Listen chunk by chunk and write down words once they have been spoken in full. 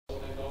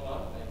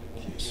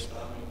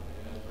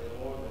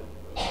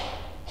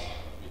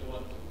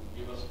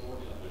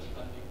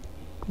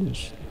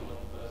Yes.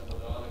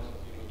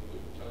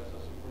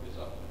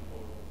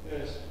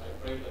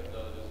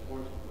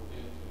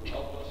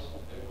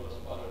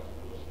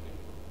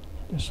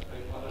 Yes.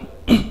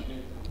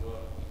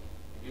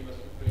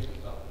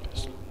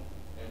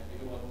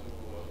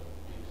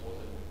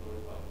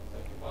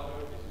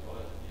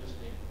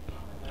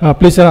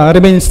 Please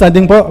remain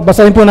standing po.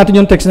 Basahin po natin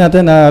yung text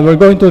natin. We're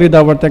going to read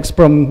our text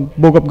from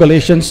Book of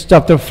Galatians,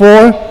 chapter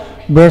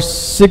 4, verse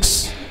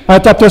 6,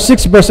 chapter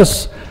 6,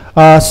 verses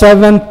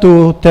 7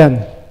 to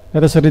 10.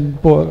 Let us read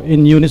po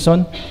in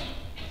unison.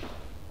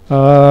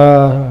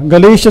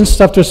 Galatians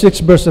chapter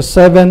 6, verses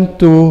 7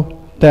 to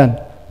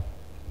 10.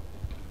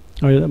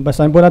 Okay,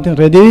 basahin po natin.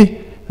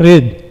 Ready?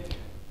 Read.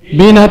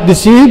 Be not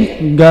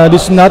deceived, God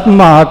is not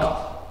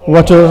mocked.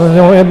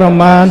 Whatsoever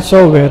man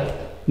soweth,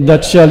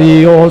 that shall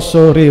he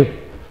also reap.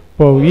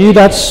 For he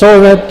that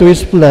soweth to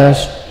his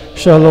flesh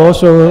shall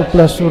also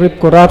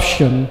reap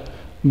corruption.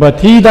 But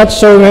he that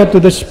soweth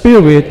to the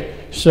Spirit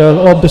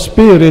shall of the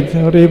Spirit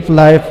reap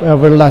life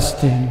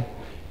everlasting.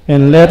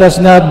 And let us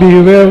not be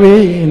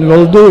weary in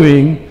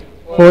well-doing,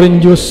 for in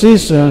due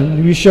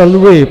season we shall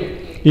reap,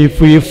 if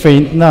we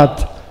faint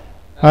not.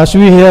 As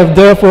we have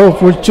therefore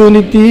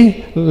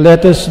opportunity,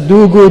 let us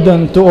do good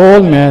unto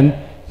all men,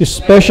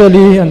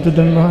 especially unto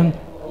the man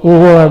who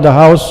are the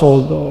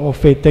household of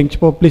faith. Thank you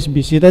po. Please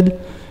be seated.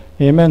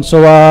 Amen. So,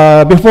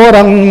 before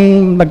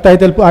ang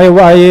nag-title po, I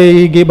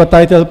gave a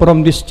title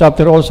from this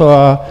chapter also.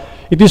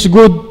 It is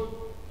good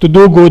to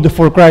do good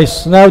for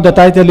Christ. Now, the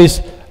title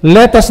is,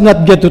 Let us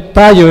not get too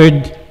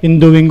tired in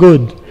doing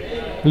good.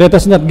 Let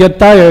us not get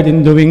tired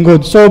in doing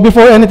good. So,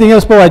 before anything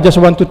else po, I just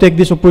want to take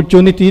this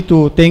opportunity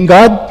to thank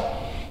God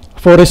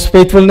for His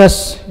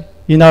faithfulness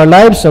in our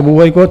lives, sa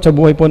buhay ko, sa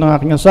buhay po ng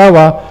aking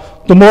asawa.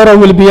 Tomorrow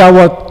will be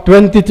our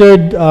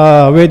 23rd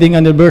wedding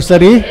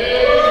anniversary.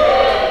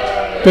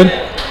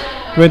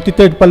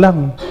 23rd pa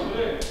lang.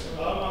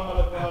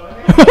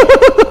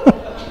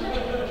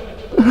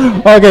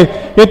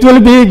 Okay, it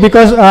will be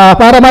because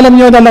para malam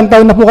nyo na lang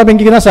taon na po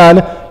kaming kinasal.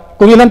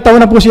 Kung ilang taon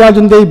na po si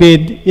Aljon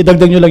David,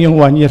 idagdag nyo lang yung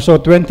 1 year. So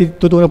 22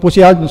 na po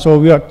si Aljon, so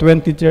we are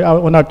 23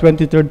 on our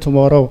 23rd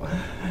tomorrow.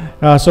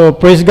 So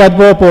praise God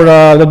po for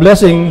the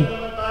blessing.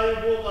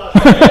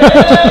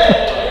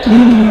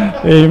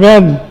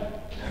 Amen.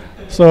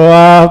 So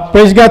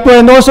praise God po,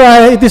 and also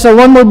it is a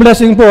one more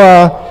blessing po.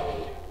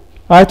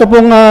 Ito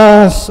pong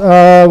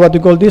what do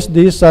you call this?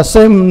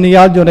 Same ni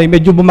Aljon ay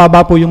medyo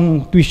bumaba po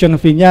yung tuition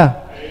fee niya.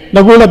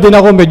 Nagulat din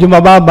ako, medyo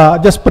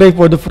mababa. Just pray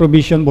for the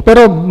provision po.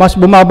 Pero mas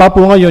bumaba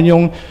po ngayon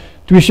yung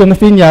tuition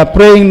fee niya,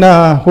 praying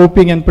na,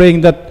 hoping and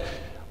praying that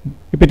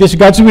if it is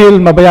God's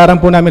will, mabayaran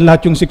po namin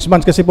lahat yung 6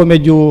 months kasi po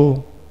medyo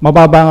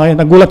mababa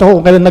ngayon. Nagulat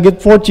ako kung kailan nag-get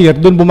 4th year,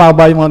 doon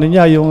bumaba yung ano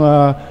niya, yung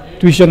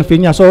tuition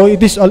fee niya. So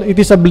it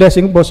is a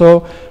blessing po.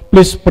 So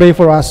please pray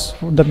for us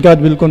that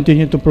God will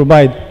continue to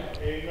provide.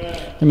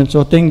 Amen.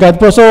 So thank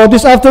God po. So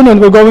this afternoon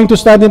we're going to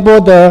study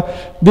po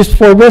these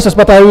 4 verses,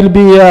 but I will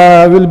be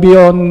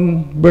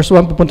on verse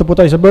 1. Pupunta po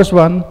tayo sa verse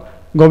 1,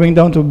 going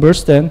down to verse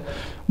 10.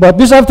 But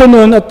this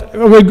afternoon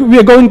we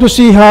are going to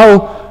see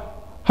how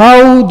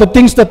the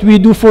things that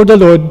we do for the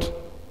Lord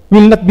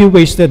will not be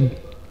wasted.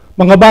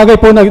 Mga bagay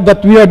po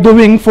that we are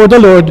doing for the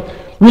Lord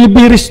will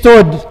be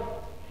restored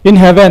in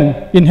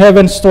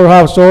heaven's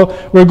storehouse. So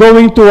we're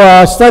going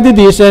to study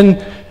this, and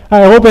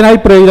I hope and I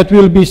pray that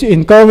we'll be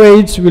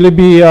encouraged, we're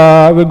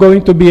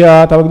going to be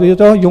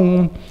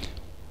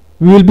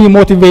we will be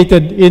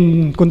motivated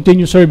in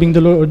continue serving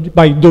the Lord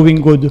by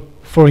doing good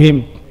for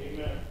Him.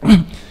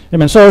 Amen.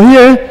 Amen. So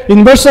here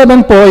in verse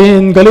 7 po,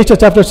 in Galatians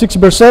chapter 6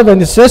 verse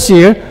 7, it says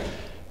here,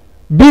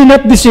 Be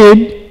not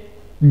deceived,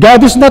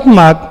 God is not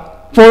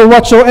mocked, for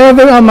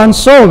whatsoever a man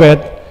soweth,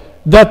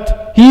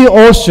 that he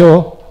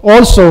also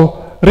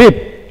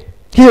reap.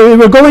 Here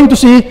we're going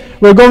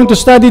to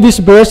study this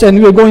verse,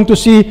 and we're going to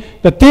see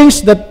the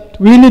things that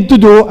we need to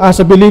do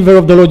as a believer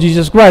of the Lord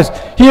Jesus Christ.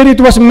 Here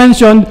it was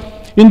mentioned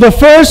in the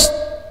first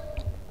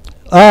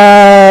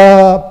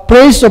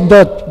praise of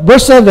the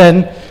verse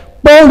 7,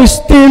 Paul is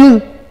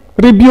still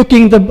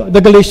rebuking the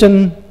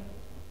Galatian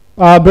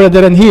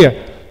brethren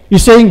here.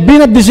 He's saying, be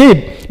not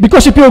deceived.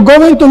 Because if you're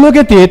going to look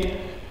at it,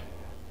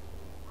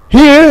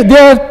 here they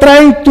are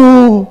trying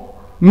to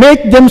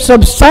make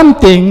themselves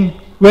something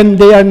when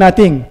they are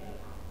nothing.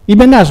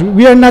 Even us,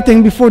 we are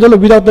nothing before the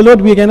Lord. Without the Lord,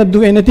 we cannot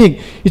do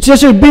anything. It says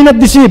here, be not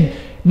deceived.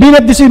 Be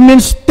not deceived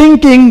means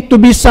thinking to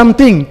be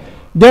something.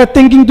 They are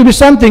thinking to be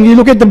something. You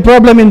look at the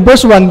problem in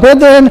verse 1.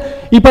 Brethren,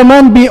 if a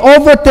man be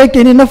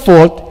overtaken in a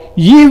fault,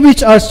 ye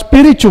which are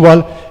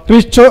spiritual,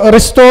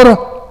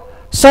 restore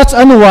such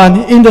an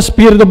one in the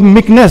spirit of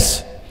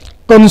meekness,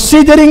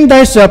 considering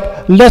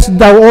thyself, lest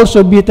thou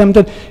also be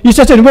tempted. He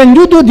says, and when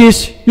you do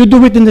this, you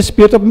do it in the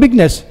spirit of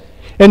meekness.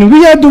 And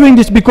we are doing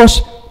this because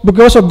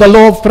of the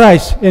law of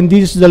Christ, and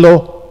this is the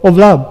law of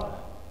love.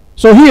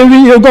 So here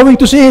we are going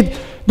to see it,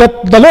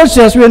 that the Lord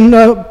says,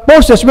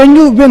 Paul says,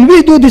 when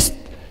we do these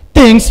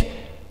things,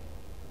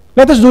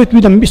 let us do it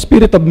with a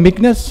spirit of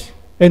meekness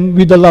and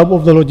with the love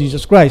of the Lord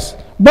Jesus Christ.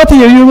 But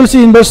here you will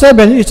see in verse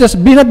 7, it says,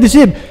 be not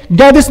deceived.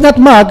 God is not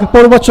mocked,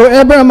 for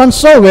whatsoever a man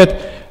soweth,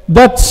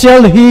 that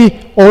shall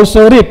he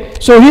also reap.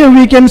 So here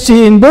we can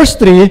see in verse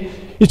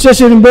 3, it says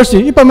here in verse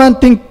 3, if a man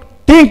think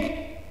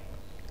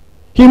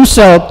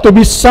himself to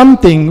be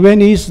something when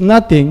he is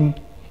nothing,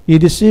 he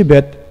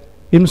deceiveth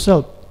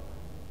himself.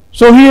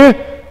 So here,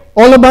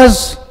 all of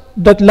us,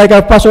 that like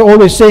our pastor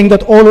always saying,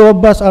 that all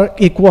of us are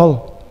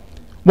equal.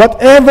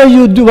 Whatever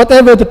you do,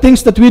 whatever the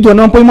things that we do,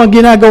 ano po yung mga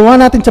ginagawa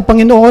natin sa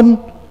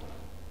Panginoon,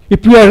 if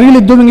we are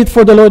really doing it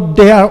for the Lord,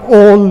 they are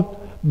all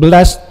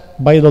blessed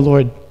by the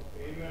Lord.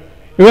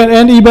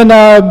 And even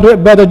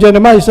Brother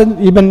Jeremiah said,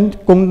 even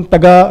kung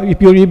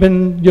if you're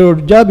even your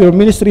job, your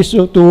ministry is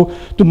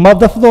to mop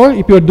the floor,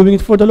 if you're doing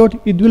it for the Lord,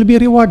 it will be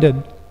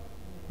rewarded.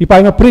 If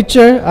I'm a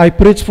preacher, I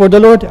preach for the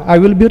Lord, I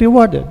will be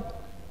rewarded.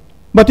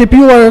 But if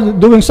you are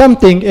doing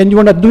something and you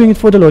are not doing it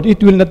for the Lord,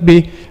 it will not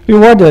be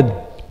rewarded.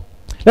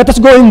 Let us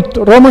go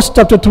into Romans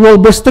chapter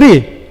 12, verse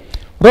 3.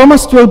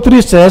 Romans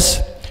 12:3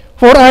 says,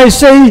 for I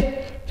say,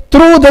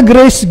 through the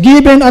grace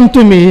given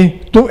unto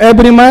me, to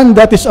every man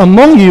that is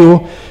among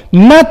you,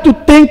 not to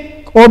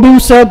think of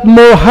himself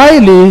more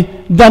highly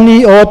than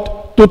he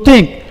ought to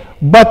think,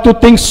 but to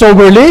think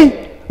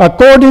soberly,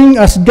 according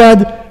as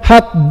God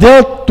hath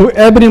dealt to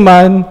every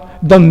man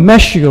the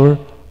measure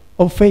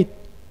of faith.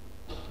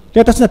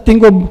 Let us not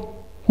think of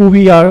who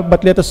we are,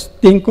 but let us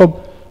think of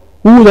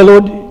who the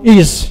Lord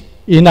is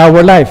in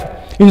our life.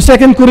 In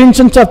 2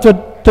 Corinthians chapter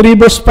 3,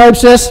 verse 5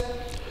 says,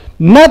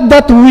 not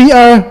that we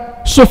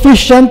are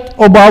sufficient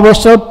of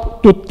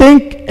ourselves to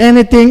think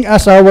anything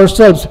as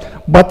ourselves,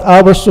 but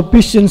our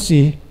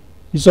sufficiency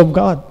is of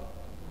God.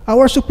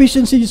 Our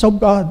sufficiency is of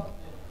God.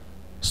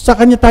 Sa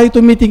Kanya tayo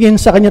tumitingin,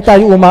 sa Kanya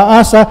tayo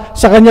umaasa,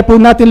 sa Kanya po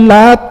natin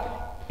lahat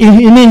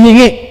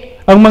inihingi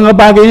ang mga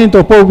bagay nito.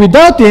 For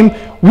without Him,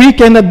 we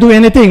cannot do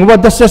anything.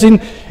 What does says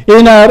in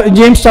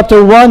James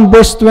chapter 1,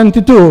 verse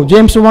 22?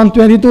 James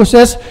 1:22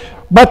 says,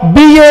 but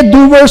be ye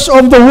doers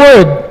of the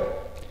word,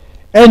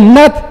 and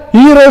not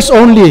hearers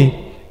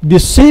only,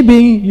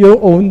 deceiving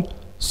your own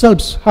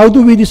selves. How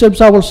do we deceive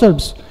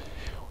ourselves?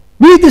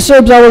 We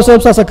deceive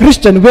ourselves as a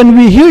Christian when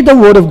we hear the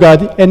word of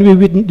God and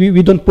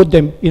we don't put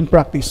them in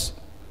practice.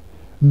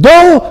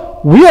 Though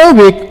we are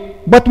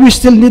weak, but we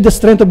still need the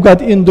strength of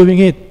God in doing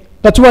it.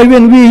 That's why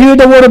when we hear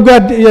the word of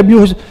God,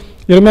 you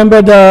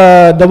remember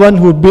the one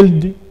who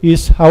built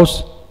his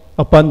house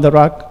upon the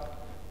rock,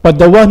 but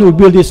the one who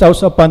built his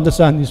house upon the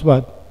sand is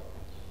what?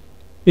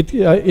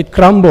 It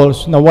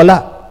crumbles,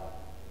 nawala.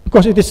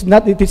 Because it is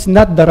not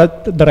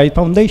the right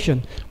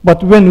foundation.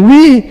 But when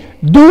we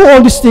do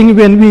all these things,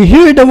 when we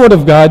hear the word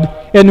of God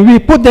and we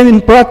put them in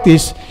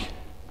practice,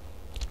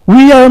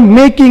 we are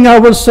making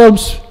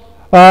ourselves,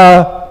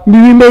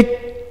 we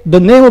make the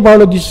name of our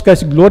Lord Jesus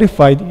Christ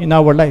glorified in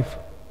our life.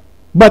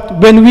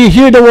 But when we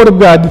hear the word of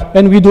God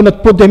and we do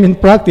not put them in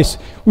practice,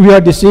 we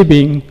are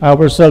deceiving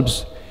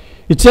ourselves.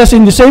 It says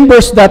in the same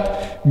verse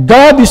that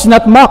God is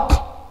not mocked.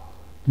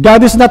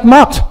 God is not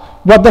mocked.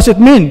 What does it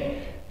mean?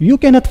 You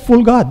cannot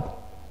fool God.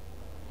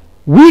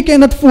 We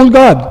cannot fool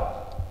God.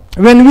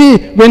 When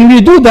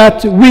we do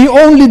that, we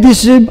only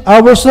deceive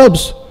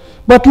ourselves.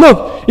 But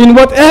look, in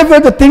whatever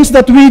the things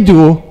that we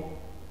do,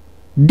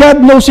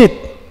 God knows it.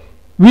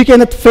 We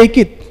cannot fake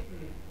it.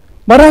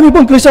 Marami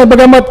pong Christian,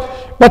 bagamat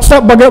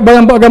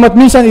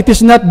minsan it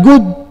is not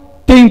good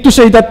thing to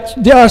say that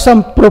there are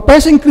some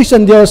professing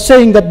Christian, they are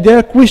saying that they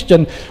are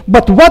Christian,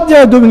 but what they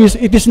are doing is,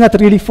 it is not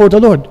really for the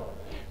Lord.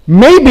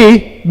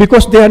 Maybe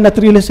because they are not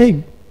really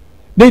saved.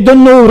 They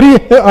don't know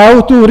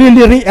how to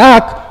really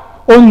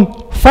react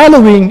on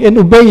following and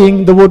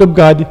obeying the word of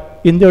God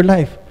in their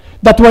life.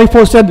 That's why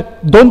Paul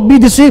said, don't be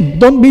deceived,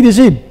 don't be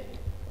deceived.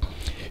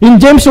 In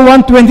James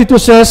 1:22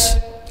 says,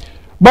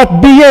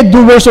 but be ye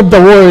doers of the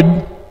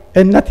word,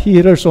 and not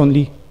hearers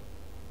only.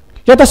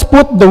 Let us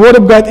put the word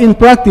of God in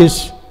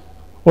practice,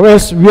 or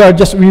else we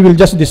will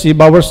just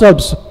deceive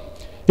ourselves.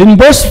 In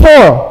verse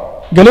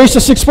 4,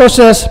 Galatians 6:4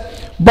 says,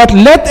 but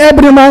let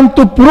every man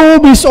to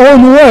prove his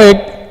own work,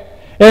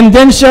 and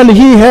then shall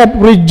he have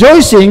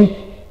rejoicing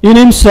in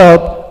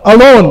himself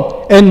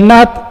alone, and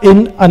not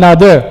in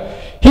another.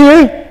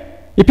 Here,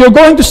 if you're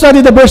going to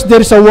study the verse, there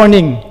is a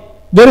warning.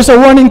 There is a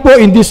warning po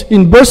in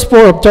verse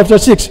 4 of chapter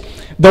 6.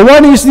 The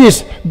warning is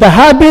this: the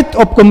habit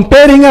of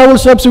comparing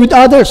ourselves with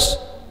others.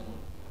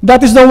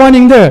 That is the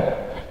warning there.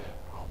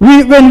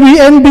 When we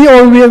envy,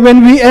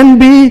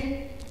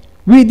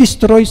 we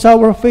destroy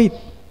our faith.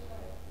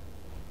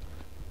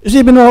 You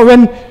see,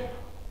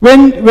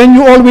 when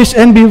you always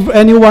envy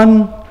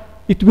anyone,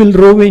 it will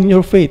ruin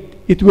your faith.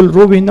 It will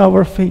ruin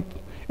our faith.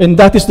 And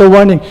that is the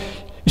warning.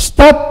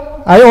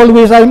 Stop.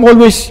 I'm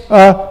always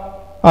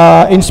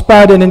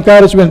inspired and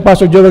encouraged when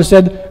Pastor Joel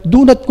said,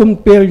 do not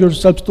compare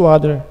yourselves to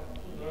others.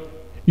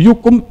 You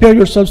compare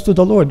yourselves to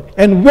the Lord.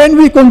 And when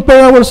we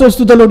compare ourselves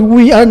to the Lord,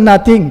 we are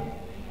nothing.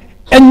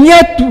 And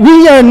yet,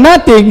 we are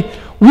nothing.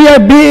 We are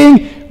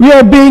being,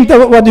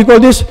 what do you call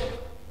this?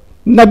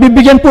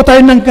 Nabibigyan po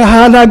tayo ng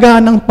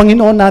kahalagahan ng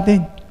Panginoon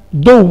natin.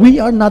 Though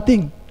we are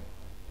nothing.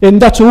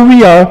 And that's who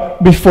we are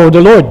before the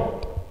Lord.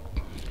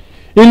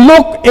 In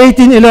Luke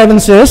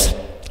 18:11 says,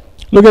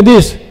 look at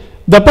this.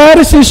 The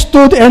Pharisee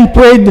stood and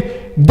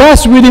prayed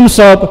thus with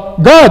himself,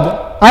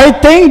 God, I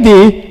thank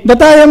thee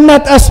that I am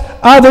not as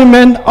other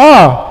men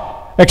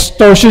are,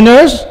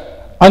 extortioners,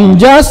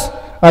 unjust,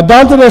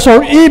 adulterers,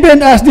 or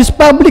even as this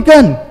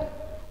publican.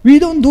 We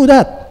don't do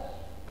that.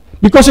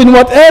 Because in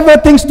whatever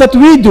things that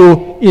we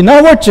do in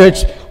our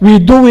church, we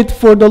do it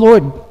for the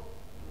Lord.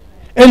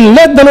 And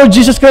let the Lord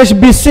Jesus Christ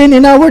be seen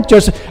in our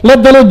church.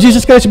 Let the Lord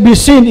Jesus Christ be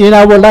seen in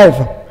our life.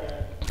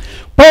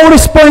 Paul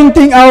is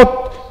pointing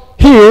out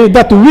here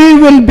that we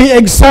will be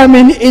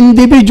examined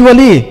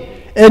individually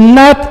and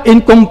not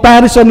in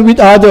comparison with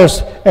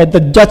others at the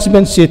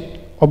judgment seat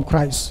of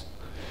Christ.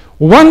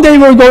 One day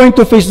we're going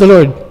to face the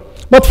Lord.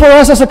 But for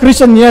us as a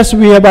Christian, yes,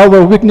 we have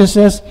our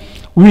weaknesses.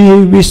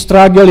 We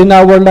struggle in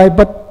our life,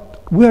 but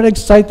we are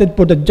excited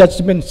for the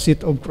judgment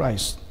seat of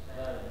Christ.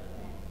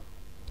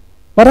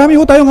 Marami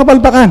ho tayong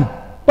kapalpakan.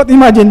 But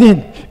imagine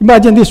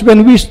this,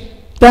 when we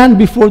stand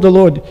before the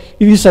Lord,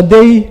 it is a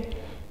day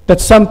that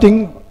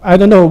something, I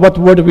don't know what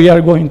word we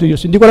are going to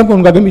use. Hindi ko alam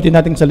kung gagamitin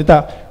nating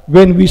salita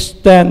when we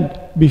stand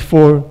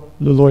before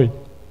the Lord.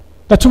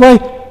 That's why,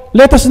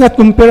 let us not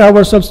compare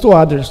ourselves to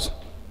others.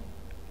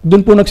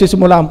 Doon po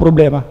nagsisimula ang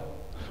problema.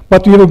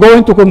 But we are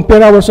going to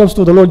compare ourselves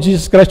to the Lord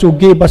Jesus Christ who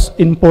gave us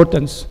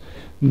importance.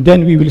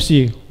 Then we will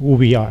see who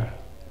we are.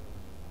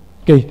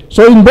 Okay,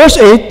 so in verse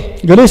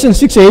 8,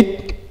 Galatians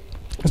 6:8,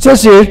 it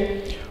says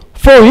here,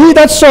 for he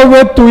that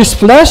soweth to his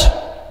flesh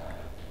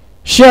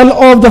shall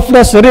of the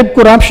flesh reap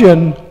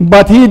corruption,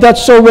 but he that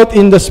soweth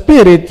in the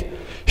Spirit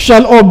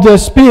shall of the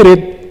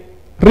Spirit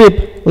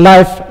reap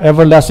life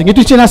everlasting.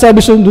 Ito yung sinasabi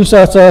dun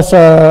sa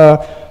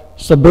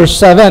verse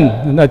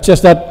 7. And it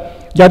says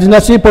that, God is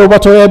not see for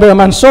whatsoever a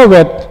man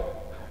soweth,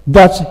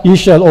 that he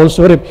shall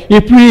also reap.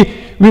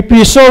 If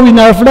we sow in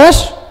our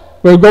flesh,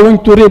 we're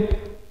going to reap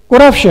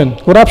corruption.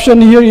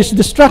 Corruption here is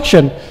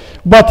destruction.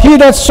 But he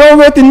that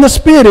soweth in the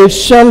Spirit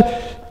shall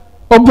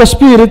of the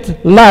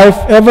Spirit life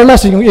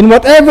everlasting. In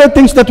whatever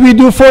things that we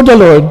do for the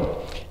Lord,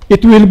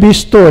 it will be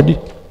stored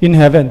in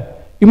heaven.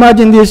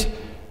 Imagine this.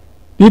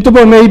 Dito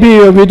po,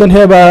 maybe we don't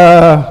have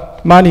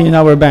money in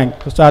our bank.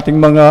 Sa ating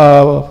mga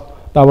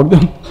tawag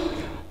doon.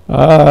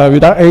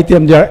 With our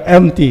ATM, they are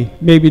empty.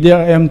 Maybe they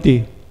are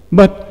empty.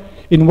 But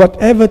in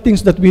whatever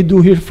things that we do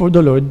here for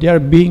the Lord, they are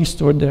being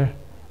stored there.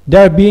 They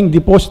are being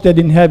deposited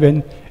in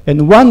heaven,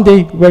 and one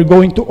day we're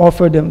going to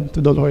offer them to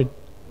the Lord.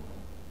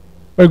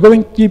 We're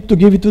going to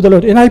give it to the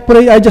Lord. And I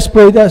just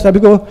pray that.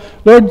 Sabi ko,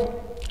 Lord,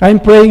 I'm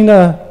praying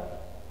na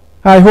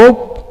I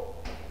hope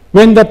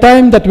when the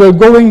time that we're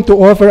going to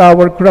offer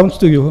our crowns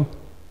to you,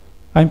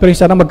 I'm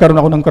praying sana magkaroon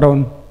ako ng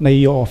crown na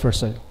i-offer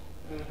sa'yo.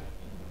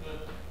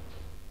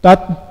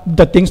 That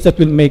the things that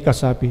will make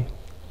us happy,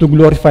 to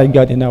glorify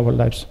God in our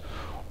lives.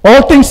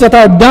 All things that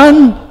are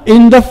done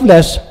in the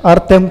flesh are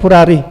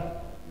temporary.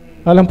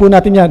 Alam po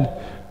natin yan.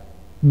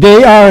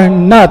 They are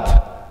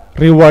not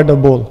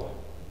rewardable.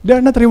 They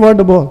are not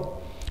rewardable.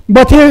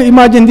 But here,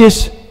 imagine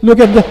this.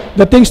 Look at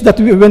the things that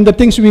when the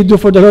things we do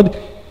for the Lord,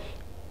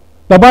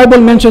 the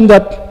Bible mentioned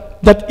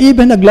that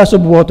even a glass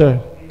of water,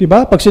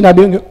 diba? Pag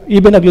sinabi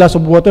even a glass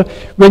of water,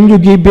 when you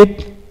give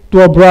it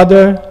to a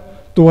brother,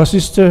 to a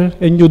sister,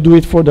 and you do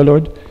it for the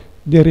Lord,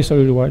 there is a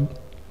reward.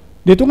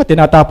 Dito nga,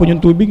 tinatapon yung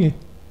tubig eh.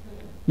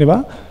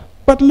 Diba?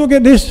 But look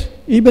at this.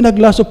 Even a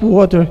glass of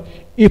water,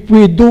 if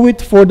we do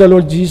it for the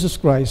Lord Jesus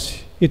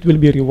Christ, it will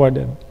be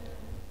rewarded.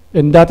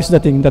 And that is the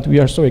thing that we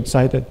are so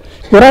excited.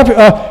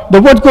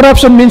 The word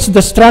corruption means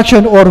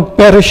destruction or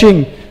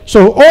perishing.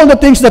 So all the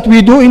things that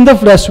we do in the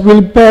flesh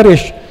will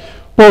perish.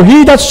 For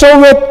he that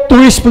soweth to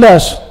his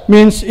flesh,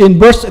 means in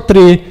verse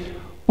 3,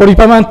 for if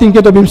a man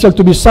thinketh of himself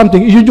to be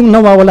something, yun yung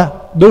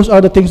nawawala. Those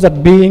are the things that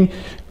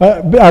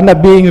are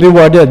not being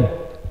rewarded.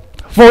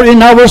 For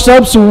in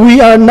ourselves,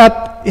 we are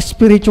not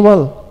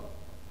spiritual,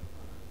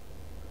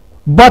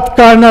 but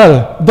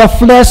carnal. The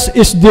flesh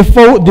is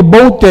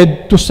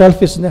devoted to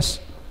selfishness.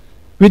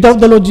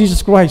 Without the Lord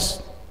Jesus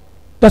Christ.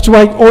 That's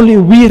why only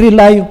we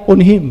rely on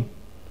Him.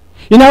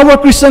 In our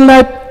Christian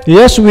life,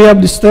 yes, we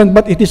have the strength,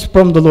 but it is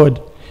from the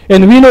Lord.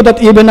 And we know that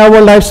even our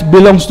lives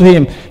belongs to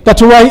Him.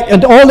 That's why,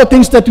 and all the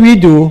things that we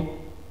do,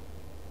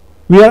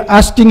 we are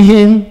asking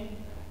Him,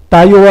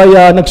 tayo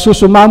ay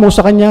nagsusumamo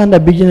sa Kanya,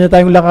 nabigyan niya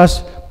tayong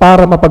lakas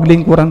para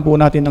mapaglingkuran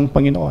po natin ang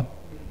Panginoon.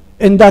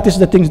 And that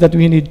is the things that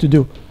we need to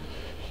do.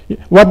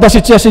 What does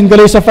it says in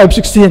Galatians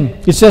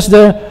 5:16? It says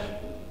there,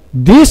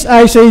 this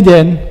I say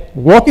then,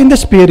 walk in the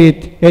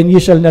Spirit, and ye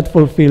shall not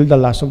fulfill the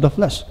lust of the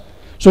flesh.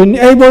 So in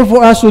order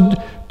for us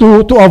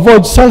to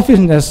avoid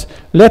selfishness,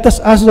 let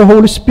us ask the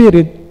Holy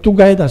Spirit to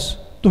guide us,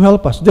 to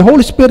help us. The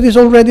Holy Spirit is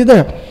already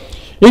there.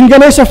 In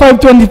Galatians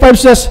 5:25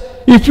 says,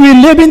 if we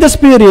live in the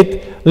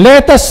Spirit,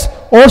 let us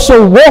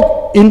also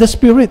walk in the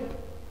Spirit.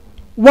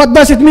 What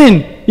does it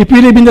mean if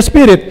we live in the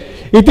Spirit?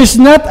 It is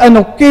not an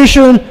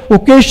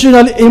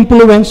occasional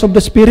influence of the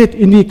Spirit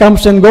in the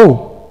comes and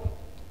go,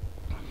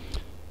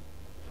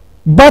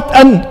 but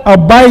an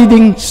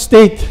abiding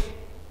state.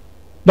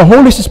 The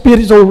Holy Spirit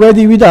is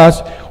already with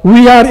us.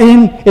 We are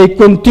in a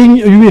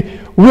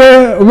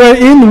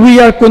wherein we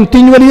are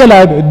continually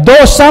alive,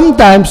 though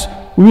sometimes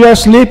we are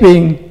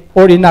sleeping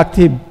or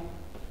inactive.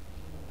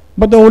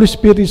 But the Holy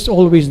Spirit is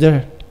always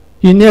there.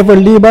 He never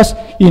leaves us.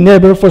 He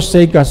never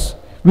forsakes us.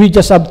 We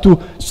just have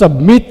to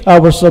submit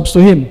ourselves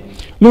to Him.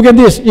 Look at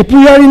this. If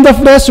we are in the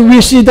flesh,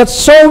 we see that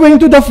sowing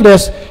to the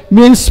flesh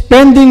means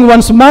spending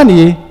one's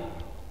money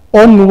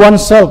on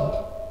oneself.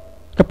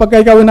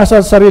 Kapag ikaw ay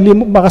nasa sarili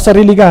mo,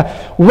 makasarili ka,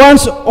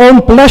 one's own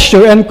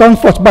pleasure and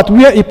comfort. But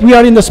if we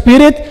are in the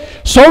Spirit,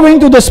 sowing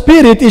to the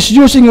Spirit is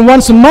using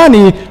one's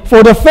money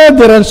for the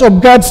furtherance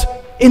of God's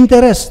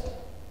interest.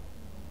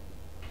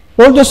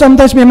 Although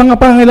sometimes may mga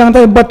pangailangan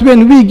tayo, but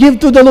when we give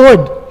to the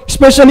Lord,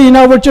 especially in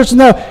our church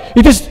now,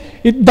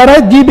 the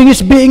right giving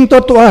is being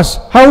taught to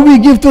us. How we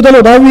give to the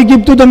Lord, how we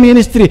give to the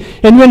ministry.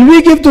 And when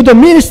we give to the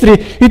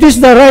ministry, it is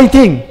the right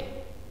thing.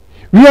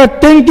 We are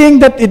thinking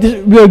that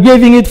we are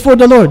giving it for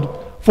the Lord,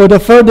 for the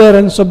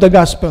furtherance of the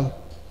gospel.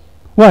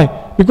 Why?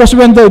 Because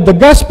when the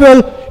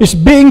gospel is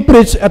being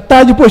preached at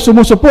tayo po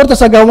sumusuporta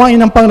sa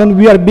gawain ng Panginoon,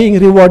 we are being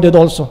rewarded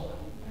also.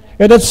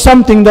 And that's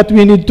something that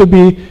we need to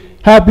be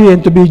happy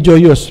and to be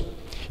joyous.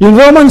 In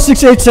Romans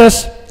 6:8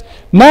 says,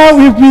 now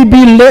if we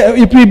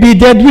be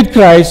dead with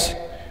Christ,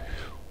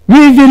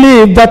 we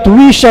believe that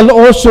we shall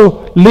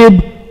also live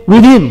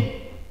with Him.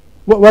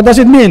 What does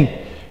it mean?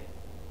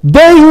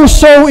 They who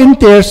sow in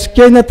tares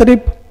cannot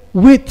reap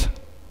wheat.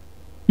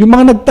 Yung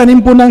mga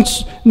nagtanim po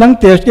ng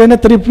tares cannot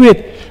reap wheat.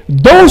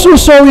 Those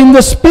who sow in the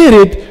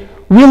Spirit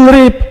will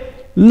reap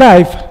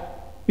life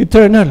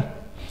eternal.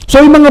 So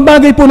yung mga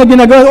bagay po na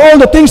ginagawa, all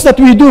the things that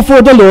we do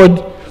for the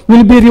Lord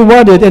will be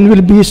rewarded and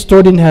will be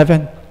stored in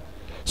heaven.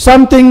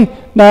 Something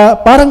na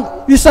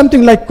parang is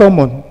something like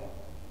common.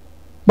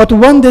 But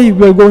one day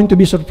we're going to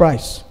be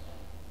surprised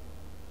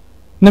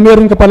na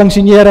meron ka palang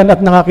sinyeran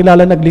at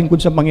nakakilala naglingkod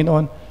sa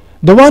Panginoon.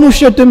 The one who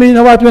shared to me,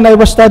 when I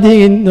was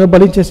studying in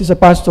Valencias as a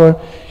pastor,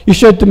 he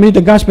shared to me the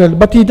gospel,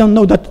 but he don't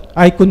know that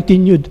I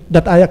continued,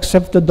 that I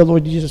accepted the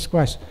Lord Jesus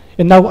Christ.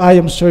 And now I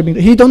am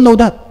serving. He don't know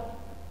that.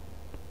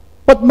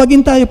 But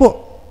maging tayo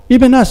po,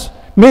 even us.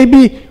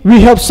 Maybe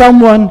we help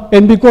someone,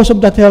 and because of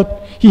that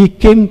help, he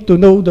came to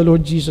know the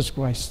Lord Jesus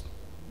Christ.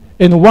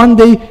 And one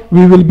day,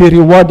 we will be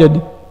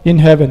rewarded in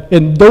heaven.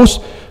 And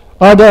those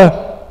are the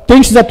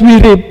things that we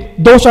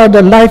reap. Those are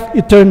the life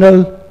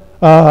eternal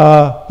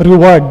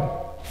reward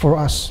for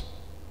us.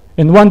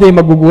 And one day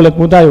magugulat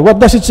po tayo. What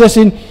does it says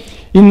in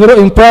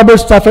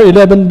Proverbs chapter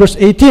 11 verse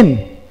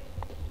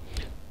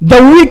 18? The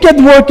wicked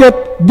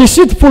worketh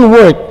deceitful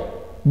work,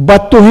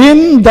 but to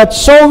him that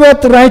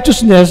soweth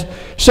righteousness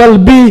shall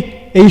be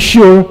a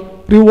sure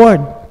reward.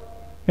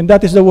 And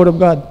that is the word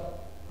of God.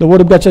 The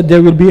word of God said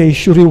there will be a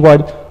sure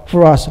reward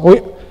for us.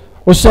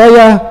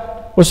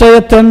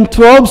 Hosea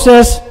 10:12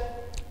 says,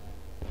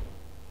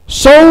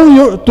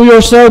 sow to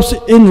yourselves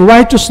in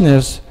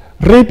righteousness,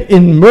 reap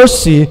in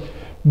mercy,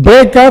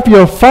 break up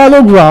your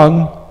fallow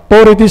ground,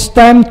 for it is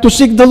time to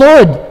seek the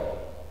Lord,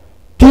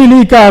 till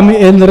He come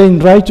and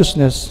rain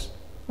righteousness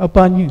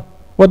upon you.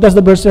 What does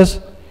the verse says?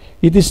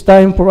 It is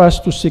time for us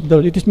to seek the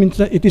Lord. It means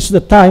that it is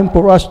the time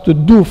for us to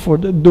do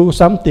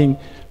something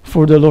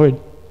for the Lord.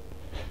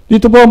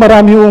 Dito po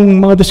marami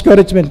yung mga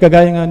discouragement,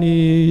 kagaya nga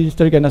ni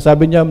Mr. Gan,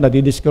 sabi niya,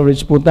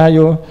 nadi-discourage po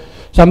tayo.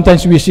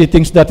 Sometimes we see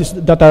things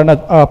that are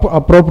not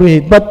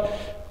appropriate. But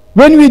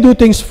when we do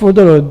things for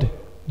the Lord,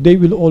 they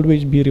will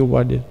always be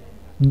rewarded.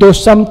 Though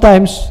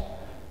sometimes,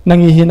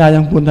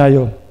 nanghihinayang po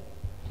tayo.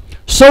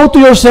 Sow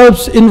to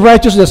yourselves in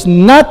righteousness,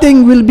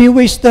 nothing will be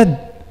wasted.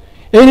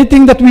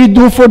 Anything that we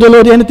do for the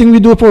Lord, anything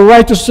we do for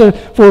righteousness,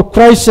 for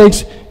Christ's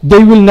sakes,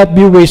 they will not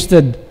be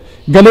wasted.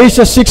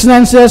 Galatians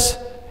 6:9 says,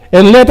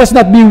 and let us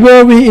not be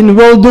weary in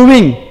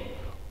well-doing,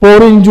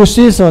 for in due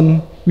season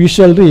we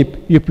shall reap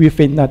if we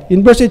faint not.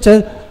 In verse 8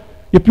 says,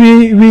 if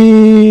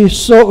we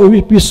sow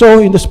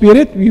in the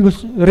Spirit, we will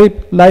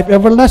reap life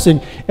everlasting.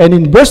 And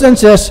in verse 9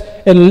 says,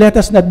 and let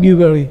us not be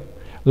weary.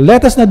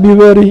 Let us not be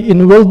weary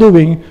in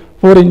well-doing,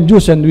 for in due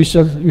season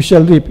we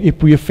shall reap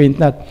if we faint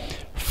not.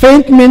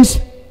 Faint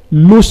means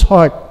lose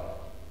heart.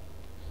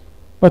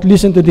 But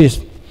listen to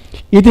this.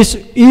 It is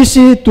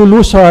easy to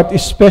lose heart,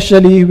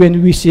 especially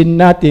when we see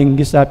nothing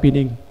is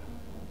happening.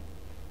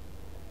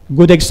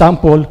 Good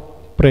example,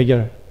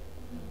 prayer.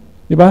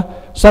 Diba?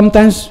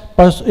 Sometimes,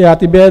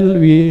 Ate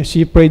Bel,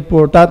 she prayed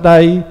for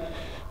Tatay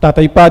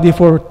Paddy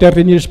for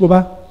 13 years po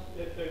ba?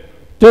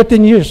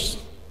 13 years.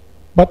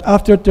 But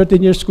after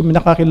 13 years, kung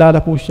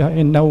nakakilala po siya,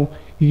 and now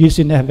he is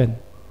in heaven.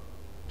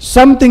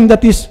 Something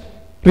that is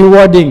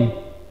rewarding.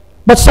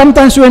 But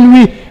sometimes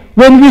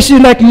when we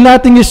see like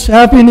nothing is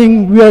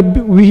happening,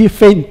 we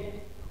faint.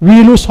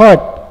 We lose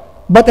heart.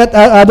 But at the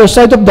other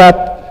side of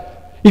that,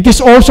 it is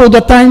also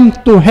the time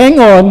to hang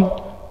on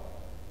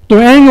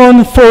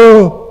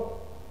for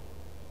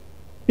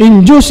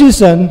in due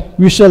season,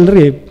 we shall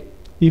reap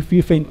if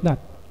we faint not.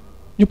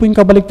 Yung po yung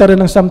kabaliktaran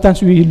ng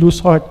sometimes we lose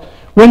heart.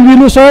 When we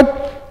lose heart,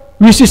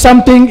 we see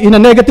something in a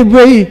negative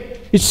way.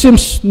 It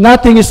seems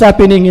nothing is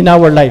happening in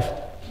our life.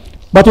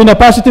 But in a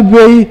positive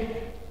way,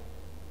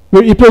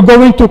 If we're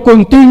going to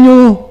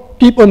continue,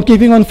 keep on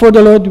keeping on for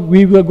the Lord,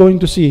 we were going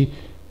to see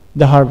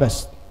the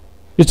harvest.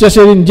 It says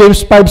here in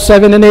James 5,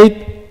 7 and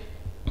 8,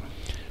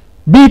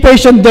 be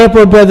patient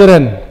therefore,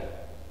 brethren,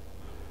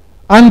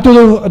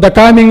 unto the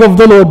coming of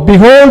the Lord.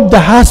 Behold, the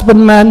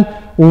husbandman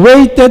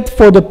waited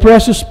for the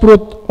precious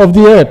fruit of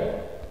the earth,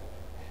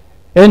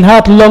 and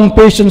hath long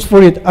patience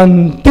for it,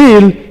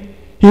 until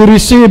he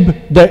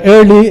received the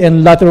early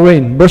and latter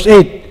rain. Verse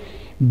 8,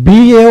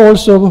 be ye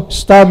also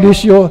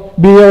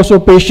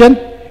patient,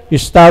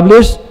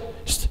 establish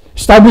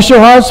your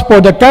hearts,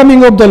 for the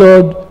coming of the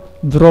Lord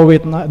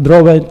draweth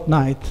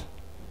nigh.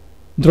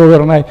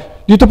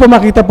 Dito po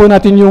makita po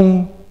natin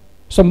yung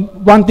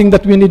one thing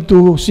that we need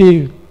to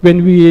see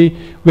when we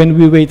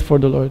wait for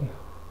the Lord.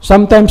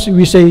 Sometimes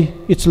we say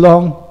it's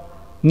long,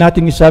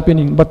 nothing is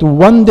happening, but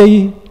one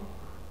day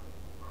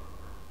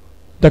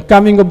the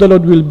coming of the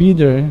Lord will be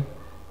there,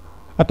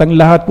 at ang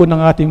lahat po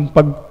ng ating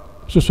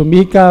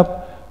pagsusumikap,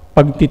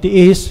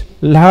 pagtitiis,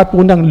 lahat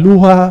po ng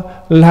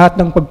luha, lahat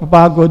ng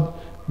pagpapagod,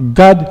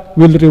 God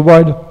will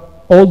reward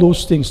all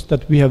those things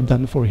that we have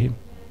done for Him.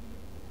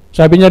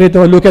 Sabi niya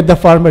rito, look at the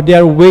farmer, they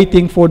are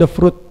waiting for the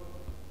fruit.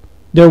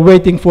 They're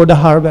waiting for the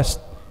harvest.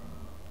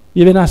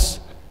 Even us,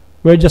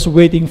 we're just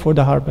waiting for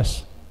the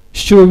harvest.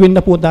 Sure win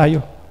na po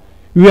tayo.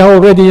 We are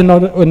already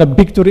on a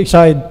victory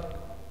side.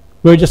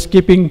 We're just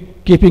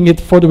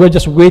we're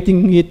just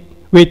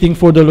waiting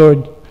for the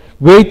Lord.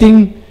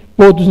 Waiting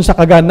po dun sa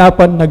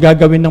kaganapan na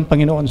gagawin ng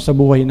Panginoon sa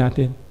buhay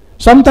natin.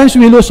 Sometimes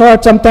we lose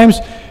heart, sometimes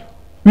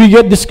we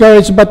get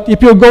discouraged, but if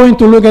you're going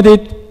to look at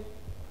it,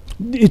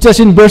 it says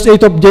in verse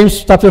 8 of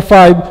James chapter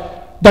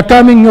 5, the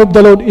coming of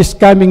the Lord is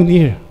coming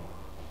near.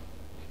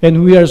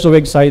 And we are so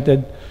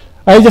excited.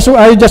 I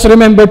just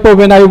remember po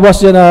when I was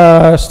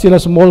still a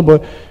small boy,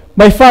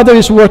 my father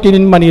is working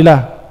in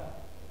Manila.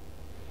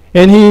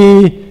 And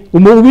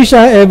umuwi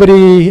siya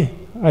every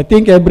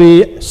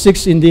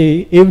 6 in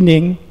the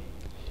evening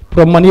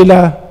from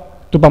Manila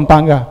to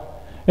Pampanga.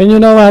 And you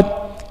know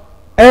what?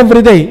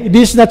 Every day,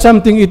 this is not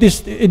something,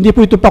 hindi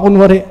po ito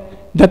pakunwari,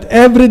 that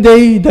every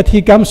day that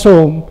he comes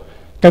home,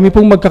 kami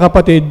pong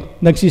magkakapatid,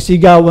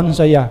 nagsisigawan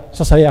sa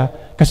saya,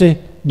 kasi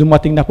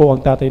dumating na po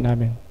ang tatay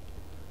namin.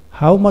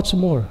 How much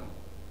more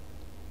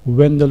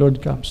when the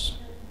Lord comes?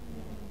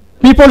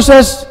 People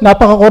says,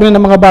 napaka-corny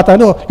ng mga bata,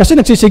 no? Kasi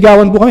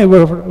nagsisigawan po kami,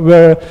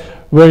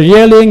 we're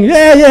yelling,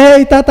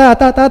 hey, tata,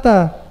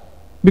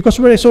 because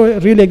we're so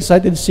really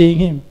excited seeing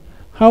Him.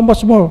 How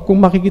much more kung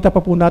makikita pa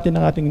po natin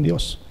ang ating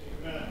Diyos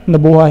na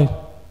buhay.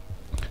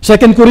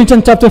 2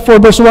 Corinthians chapter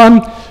 4 verse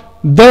 1,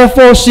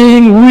 therefore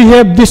seeing we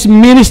have this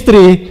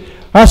ministry,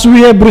 as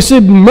we have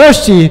received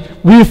mercy,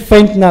 we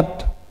faint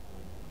not.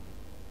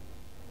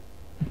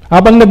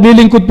 Habang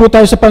naglilingkod po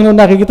tayo sa Panginoon,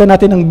 nakikita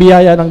natin ang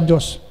biyaya ng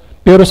Diyos.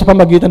 Pero sa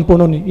pamagitan po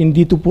noon,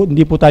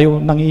 hindi po tayo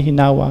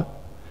nangihinawa.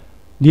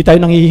 Hindi tayo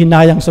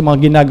nangihinayang sa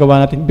mga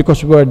ginagawa natin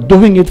because we are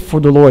doing it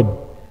for the Lord.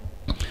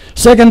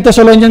 2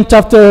 Thessalonians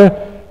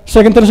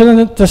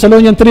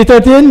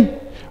 3:13,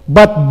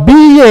 but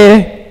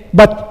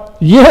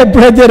ye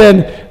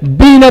brethren,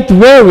 be not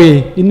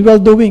weary in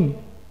well-doing.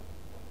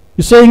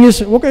 The saying is,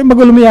 huwag kayong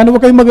magulumihan,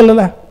 huwag kayong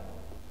magalala.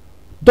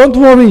 Don't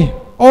worry.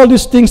 All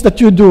these things that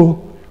you do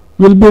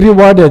will be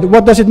rewarded.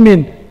 What does it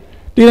mean?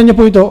 Tingnan niyo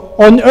po ito.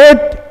 On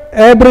earth,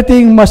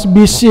 everything must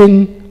be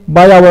seen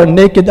by our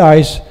naked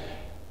eyes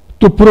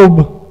to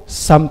prove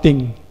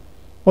something.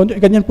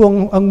 Ganyan po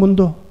ang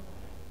mundo.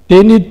 They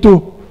need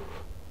to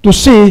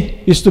see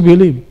is to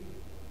believe.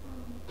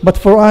 But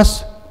for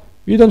us,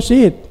 we don't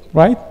see it,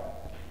 right?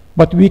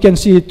 But we can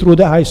see it through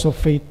the eyes of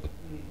faith.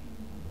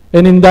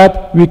 And in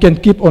that, we can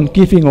keep on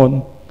keeping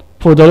on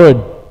for the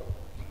Lord.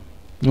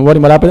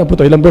 Malapit na po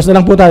ito. Ilang verse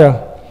na lang po tayo.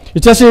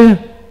 It says here,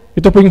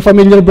 ito po yung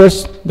familiar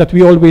verse that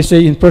we always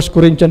say in 1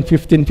 Corinthians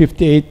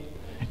 15:58.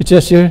 It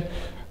says here,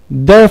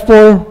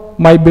 therefore,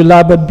 my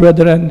beloved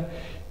brethren,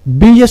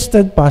 be ye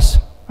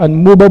steadfast,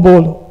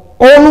 unmovable,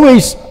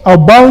 always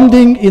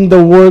abounding in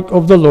the work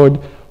of the Lord,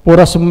 for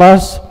as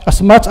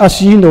much as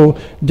ye know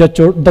that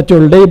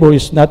your labor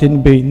is not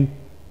in vain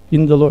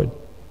in the Lord.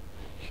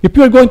 If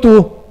you are going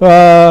to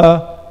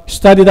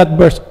study that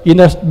verse,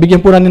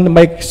 bigyan po natin ng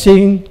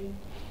maiksing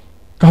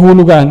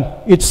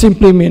kahulugan, it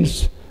simply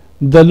means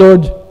the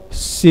Lord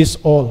sees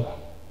all.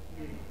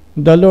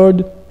 The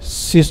Lord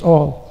sees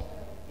all.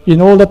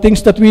 In all the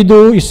things that we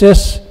do, it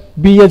says,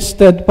 be ye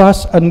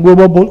steadfast,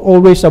 unmovable,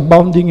 always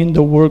abounding in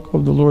the work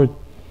of the Lord.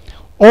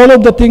 All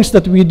of the things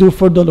that we do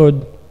for the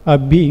Lord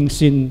are being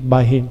seen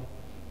by Him.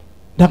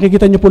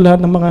 Nakikita niyo po lahat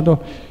ng mga ito.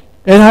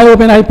 And I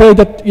hope and I pray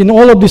that in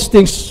all of these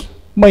things,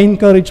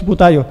 ma-encourage po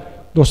tayo.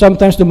 Though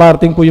sometimes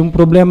dumarating po yung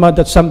problema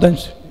that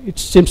sometimes it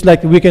seems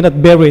like we cannot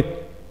bear it.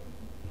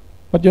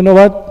 But you know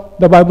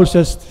what? The Bible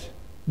says,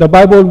 the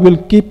Bible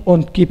will keep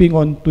on keeping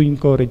on to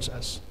encourage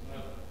us.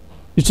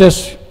 It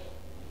says,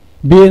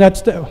 be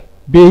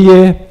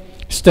ye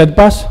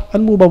steadfast,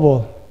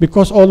 unmovable.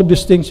 Because all of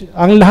these things,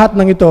 ang lahat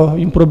ng ito,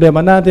 yung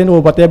problema natin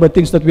or whatever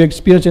things that we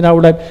experience in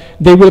our life,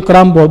 they will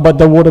crumble, but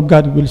the Word of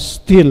God will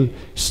still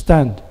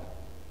stand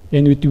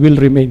and it will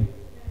remain.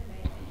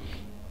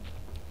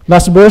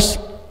 Last verse,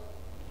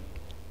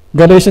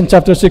 Galatians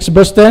chapter 6,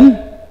 verse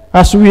 10.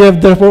 As we have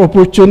therefore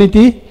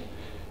opportunity,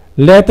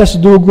 let us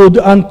do good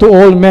unto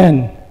all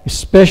men,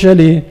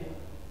 especially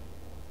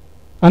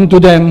unto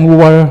them who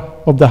are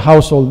of the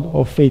household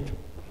of faith.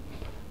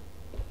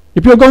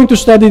 If you're going to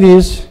study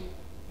this,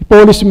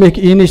 Paul is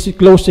making in his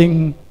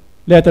closing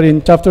letter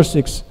in chapter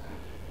 6.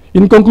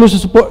 In conclusion,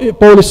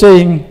 Paul is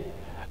saying,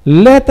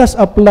 let us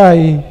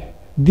apply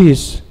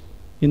this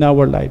in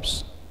our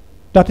lives.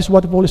 That is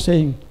what Paul is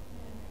saying.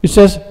 It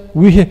says,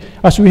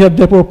 as we have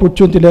therefore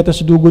opportunity, let us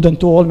do good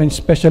unto all men,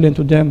 especially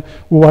unto them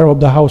who are of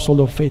the household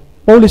of faith.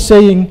 Paul is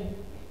saying,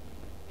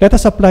 let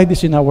us apply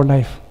this in our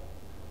life.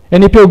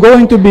 And if you're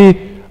going to be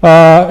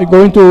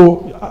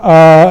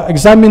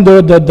examine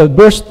the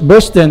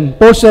verse 10,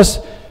 Paul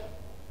says,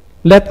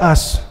 let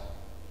us.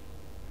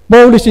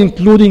 Paul is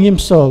including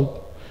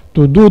himself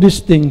to do these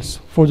things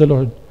for the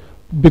Lord,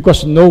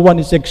 because no one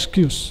is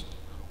excused.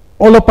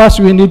 All of us,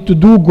 we need to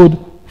do good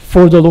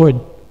for the Lord.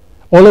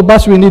 All of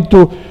us, we need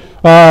to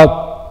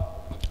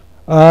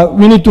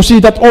see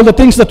that all the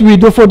things that we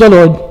do for the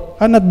Lord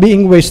are not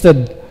being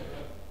wasted.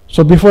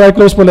 So before I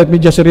close, let me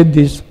just read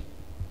this.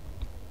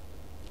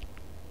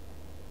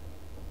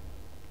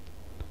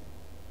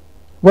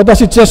 What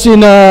does it say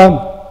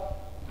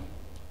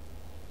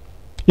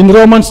in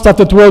Romans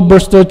chapter 12,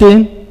 verse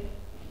 13?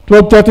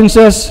 12:13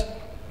 says,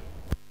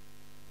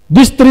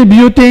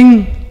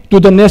 distributing to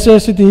the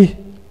necessity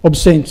of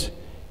saints,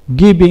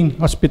 giving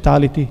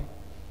hospitality.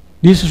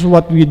 This is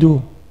what we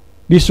do.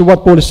 This is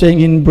what Paul is saying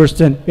in verse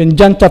 10. In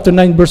John chapter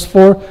 9, verse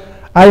 4,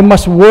 I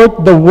must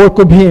work the work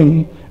of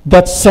him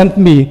that sent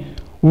me.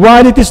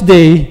 While it is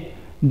day,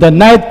 the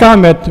night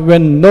cometh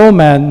when no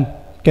man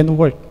can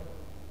work.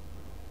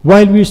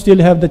 While we still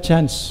have the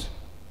chance,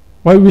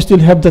 while we still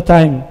have the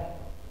time,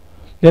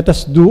 let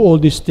us do all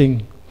these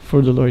things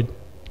for the Lord.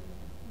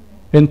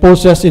 And Paul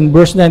says in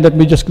verse 9, let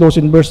me just close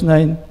in verse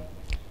 9,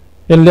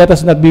 and let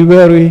us not be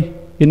weary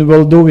in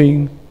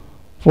well-doing,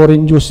 for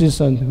in due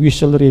season we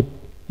shall reap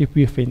if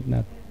we faint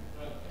not.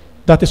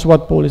 That is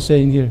what Paul is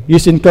saying here.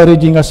 He's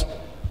encouraging us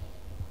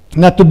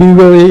not to be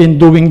weary in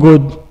doing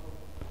good,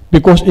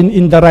 because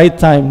in the right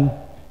time,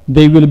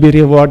 they will be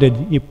rewarded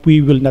if we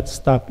will not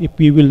stop, if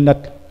we will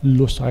not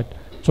lose heart.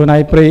 So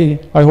I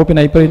hope and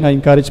I pray na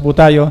encourage po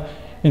tayo,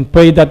 and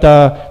pray that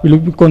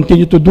we'll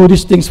continue to do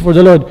these things for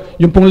the Lord.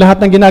 Yung pong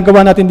lahat ng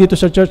ginagawa natin dito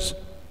sa church,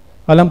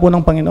 alam po ng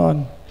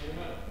Panginoon.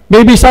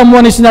 Maybe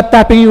someone is not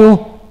tapping you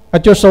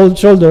at your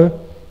shoulder,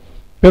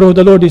 pero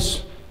the Lord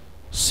is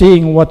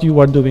seeing what you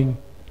are doing.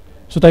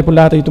 So tayo po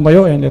lahat ay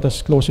tumayo, and let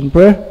us close in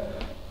prayer.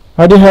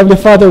 Our dear Heavenly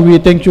Father, we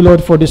thank you,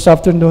 Lord, for this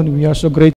afternoon. We are so grateful.